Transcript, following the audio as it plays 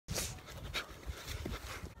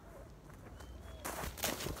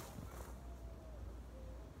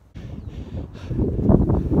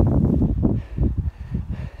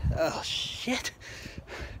Oh shit.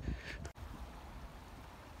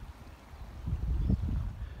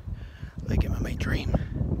 Like in my dream.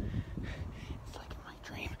 It's like in my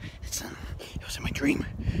dream. It was in my dream.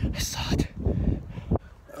 I saw it.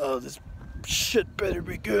 Oh, this shit better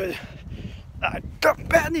be good. I got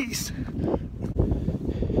panties.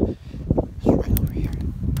 It's right over here.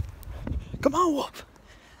 Come on, Wolf.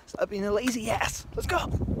 Stop being a lazy ass. Let's go.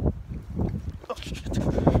 Oh shit.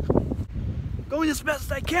 Going as fast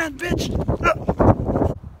as I can, bitch.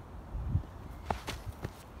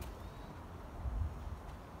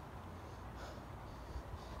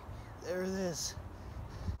 There it is.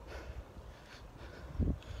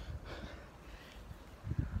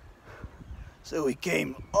 So we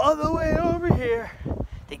came all the way over here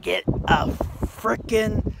to get a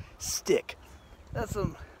frickin' stick. That's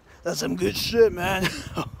some good shit, man.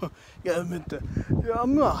 Gotta admit that. Yeah,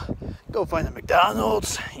 I'm gonna go find a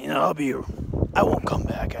McDonald's. You know, I won't come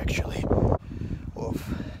back actually.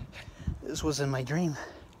 Oof. This was in my dream.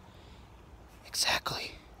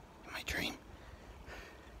 Exactly in my dream.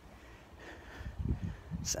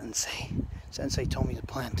 Sensei told me to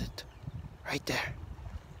plant it right there.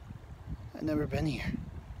 I've never been here.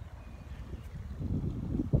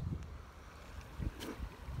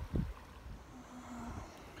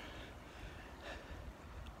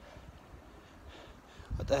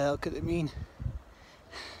 What the hell could it mean?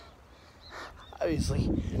 Obviously,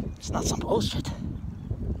 it's not some bullshit.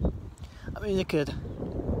 I mean, it could.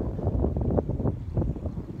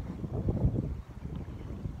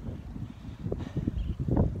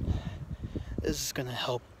 This is gonna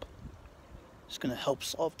help. It's gonna help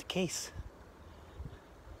solve the case.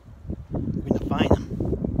 We're gonna find him.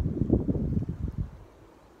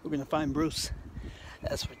 We're gonna find Bruce.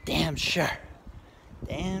 That's for damn sure.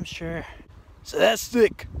 Damn sure. So that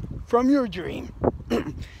stick from your dream,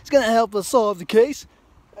 it's gonna help us solve the case.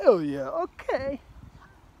 Hell yeah, okay.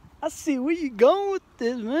 I see where you going with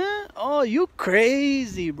this, man. Oh, you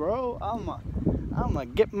crazy, bro. I'm gonna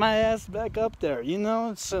get my ass back up there. You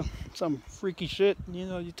know, it's some freaky shit. You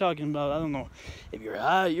know, you're talking about. I don't know if you're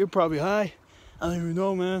high. You're probably high. I don't even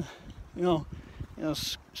know, man. You know,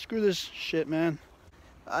 screw this shit, man.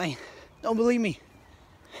 I don't believe me.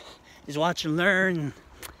 Just watch and learn.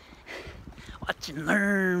 Watch and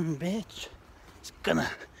learn, bitch. It's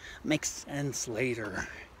gonna make sense later.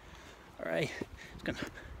 All right, it's gonna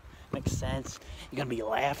make sense. You're gonna be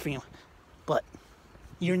laughing, but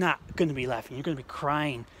you're not gonna be laughing. You're gonna be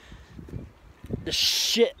crying the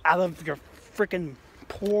shit out of your freaking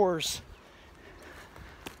pores.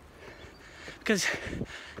 Because,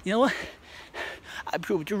 you know what? I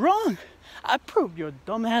proved you wrong. I proved your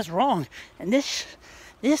dumbass wrong. And this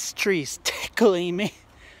tree's tickling me.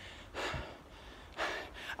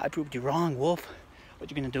 I proved you wrong, Wolf. What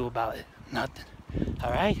you gonna do about it? Nothing.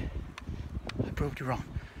 Alright? I proved you wrong.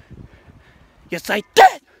 Yes, I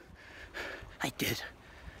did! I did.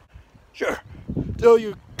 Sure. Throw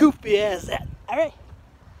your goofy ass at. Alright?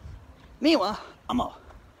 Meanwhile, I'm gonna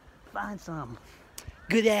find some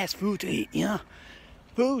good ass food to eat, you know?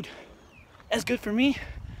 Food. That's good for me.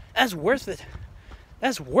 That's worth it.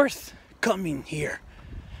 That's worth coming here.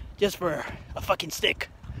 Just for a fucking stick.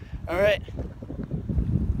 Alright?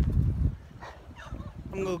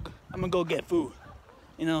 I'm gonna go get food.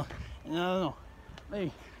 You know, and I don't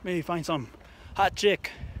know. Maybe find some hot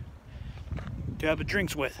chick to have a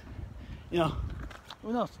drinks with. You know,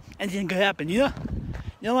 who knows? Anything could happen, you know?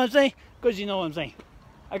 You know what I'm saying? Because you know what I'm saying.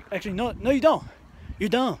 Actually, no, you don't. You're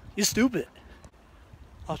dumb. You're stupid.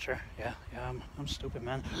 Oh, sure. Yeah, I'm stupid,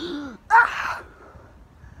 man. Ah!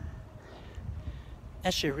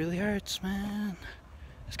 That shit really hurts, man.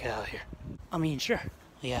 Let's get out of here. I mean, sure.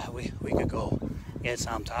 Yeah, we could go get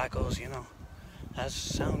some tacos, you know. That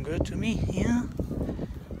sound good to me, you know?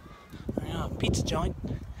 You know, pizza joint.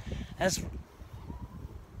 That's...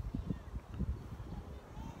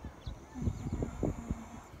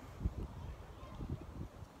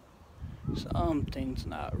 Something's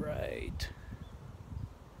not right.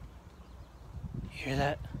 You hear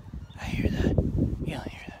that? I hear that. You don't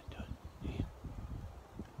hear that, dude. Yeah.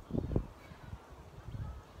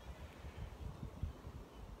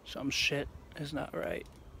 Some shit is not right.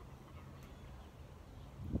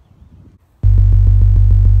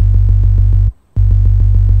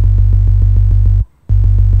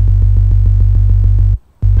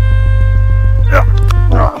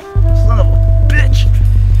 Son of a bitch!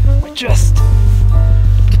 We just...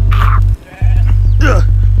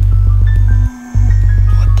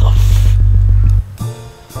 What the f...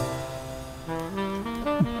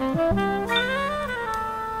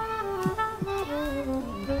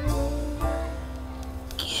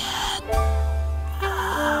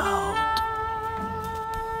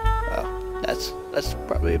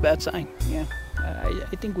 bad sign. Yeah,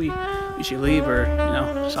 I think we should leave, or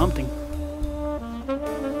something.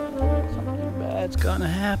 Something bad's gonna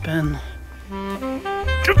happen.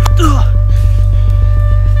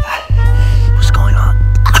 What's going on?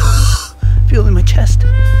 Feeling my chest.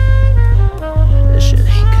 This shit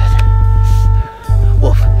ain't good.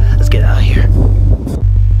 Wolf, let's get out of here.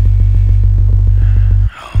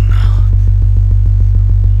 Oh no.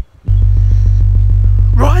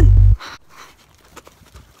 Run!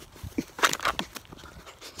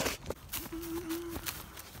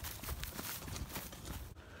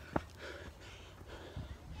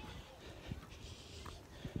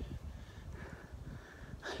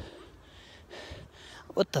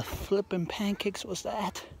 What the flippin' pancakes was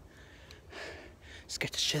that?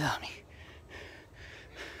 Scared the shit out of me.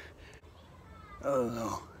 Oh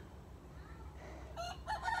no.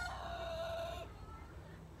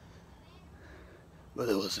 But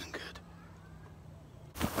it wasn't good.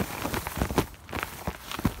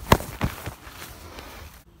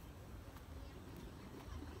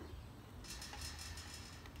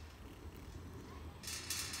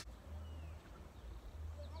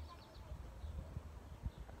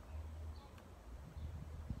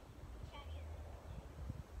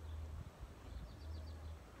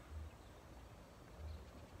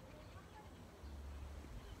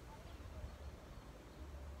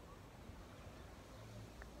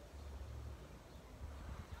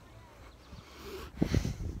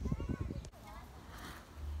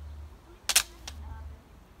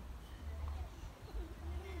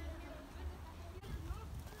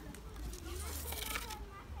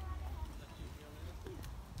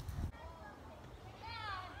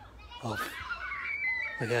 Oh,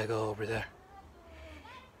 we gotta go over there.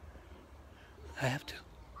 I have to.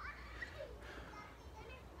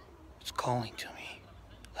 It's calling to me,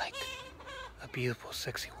 like a beautiful,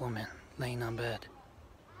 sexy woman laying on bed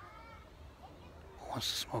who wants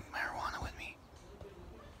to smoke marijuana with me.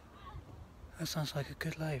 That sounds like a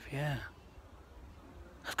good life, yeah.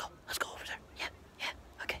 Let's go over there. Yeah,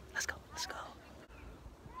 okay, let's go.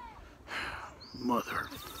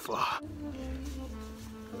 Motherfucker.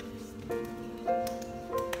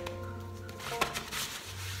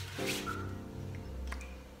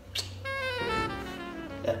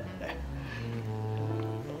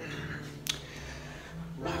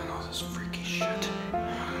 Oh, this freaky shit.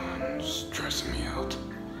 It's stressing me out.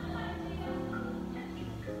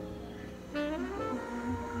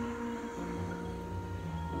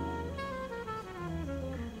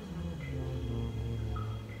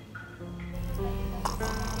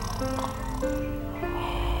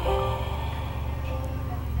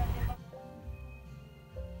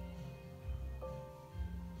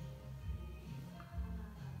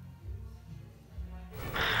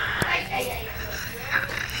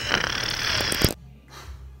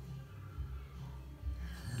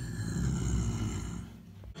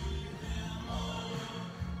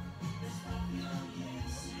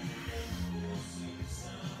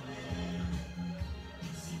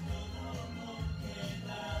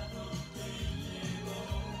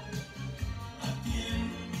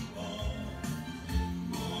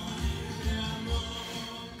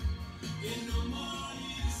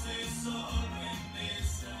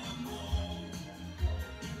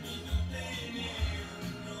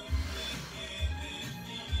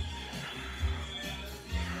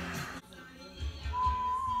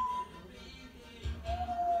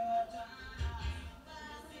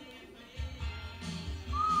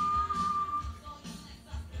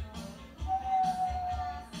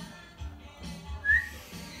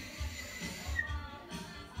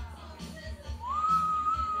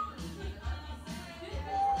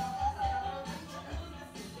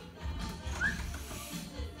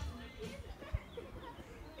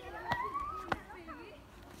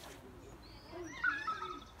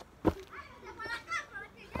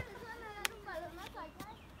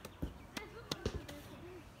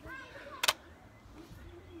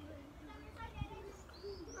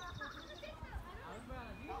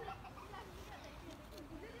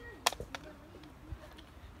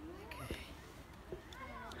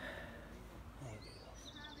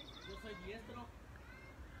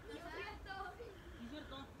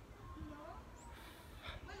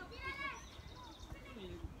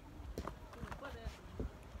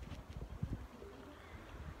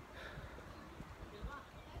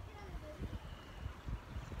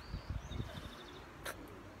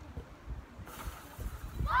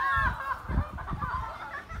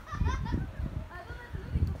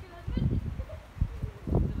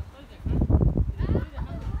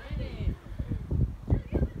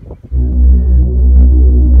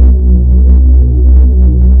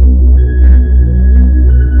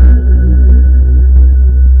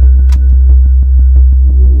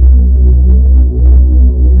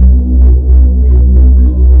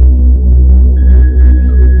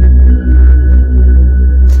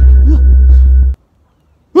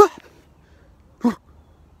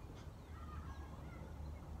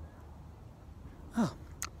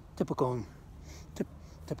 typical,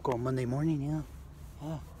 typical Monday morning, you know.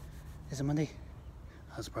 Yeah, is it Monday?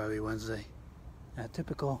 That's probably Wednesday. Yeah,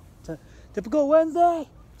 typical Wednesday,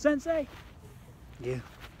 Sensei. You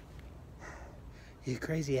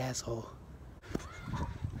crazy asshole.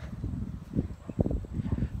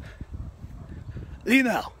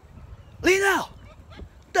 Lionel, what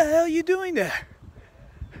the hell are you doing there?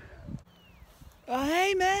 Oh,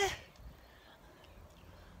 hey, man.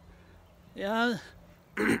 Yeah,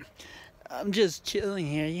 I'm just chilling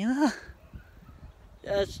here, you know?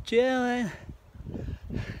 Just chilling.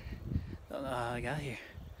 Don't know how I got here.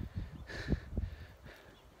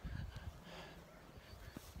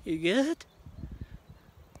 You good?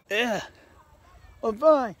 Yeah, I'm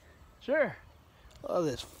fine. Sure. All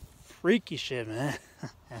this freaky shit, man.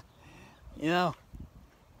 You know,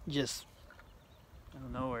 just I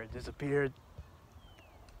don't know where it disappeared.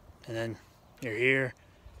 And then you're here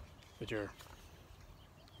with your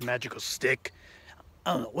magical stick.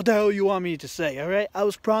 I don't know what the hell you want me to say, alright? I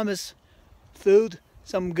was promised food,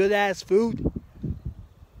 some good ass food.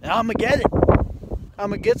 And I'm gonna get it. I'm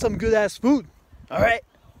gonna get some good ass food, alright?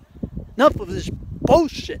 Enough of this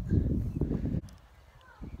bullshit.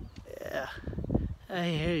 Yeah, I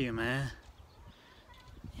hear you, man.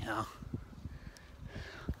 You know,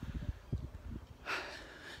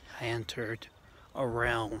 I entered a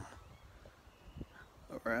realm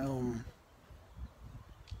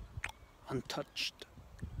untouched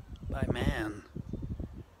by man.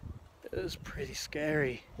 It was pretty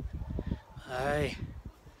scary.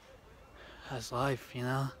 That's life, you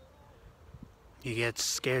know. You get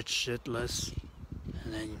scared shitless,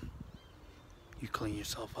 and then you clean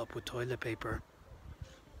yourself up with toilet paper.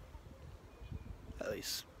 At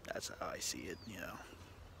least that's how I see it, you know.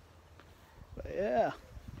 But yeah.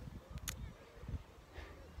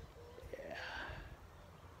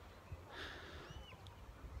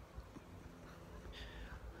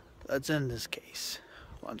 Let's end this case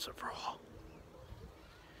once and for all.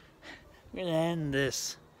 We're gonna end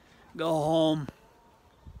this. Go home.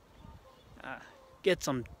 Get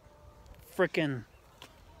some frickin',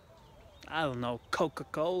 I don't know,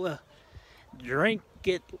 Coca-Cola. Drink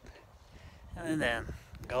it. And then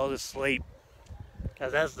go to sleep.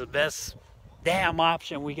 Because that's the best damn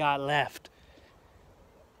option we got left.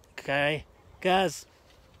 Okay? Because,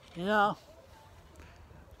 you know,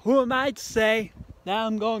 who am I to say now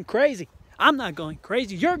I'm going crazy? I'm not going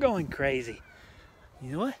crazy. You're going crazy.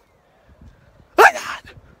 You know what? Why not?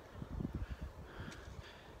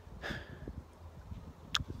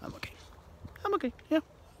 I'm okay. I'm okay. Yeah,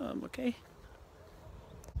 I'm okay.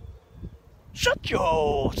 Shut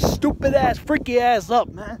your stupid ass, freaky ass up,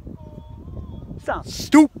 man. You sound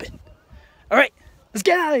stupid. Alright, let's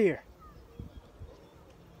get out of here.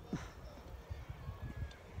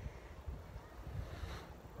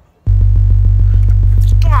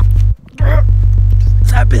 Stop.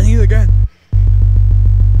 It's happening again.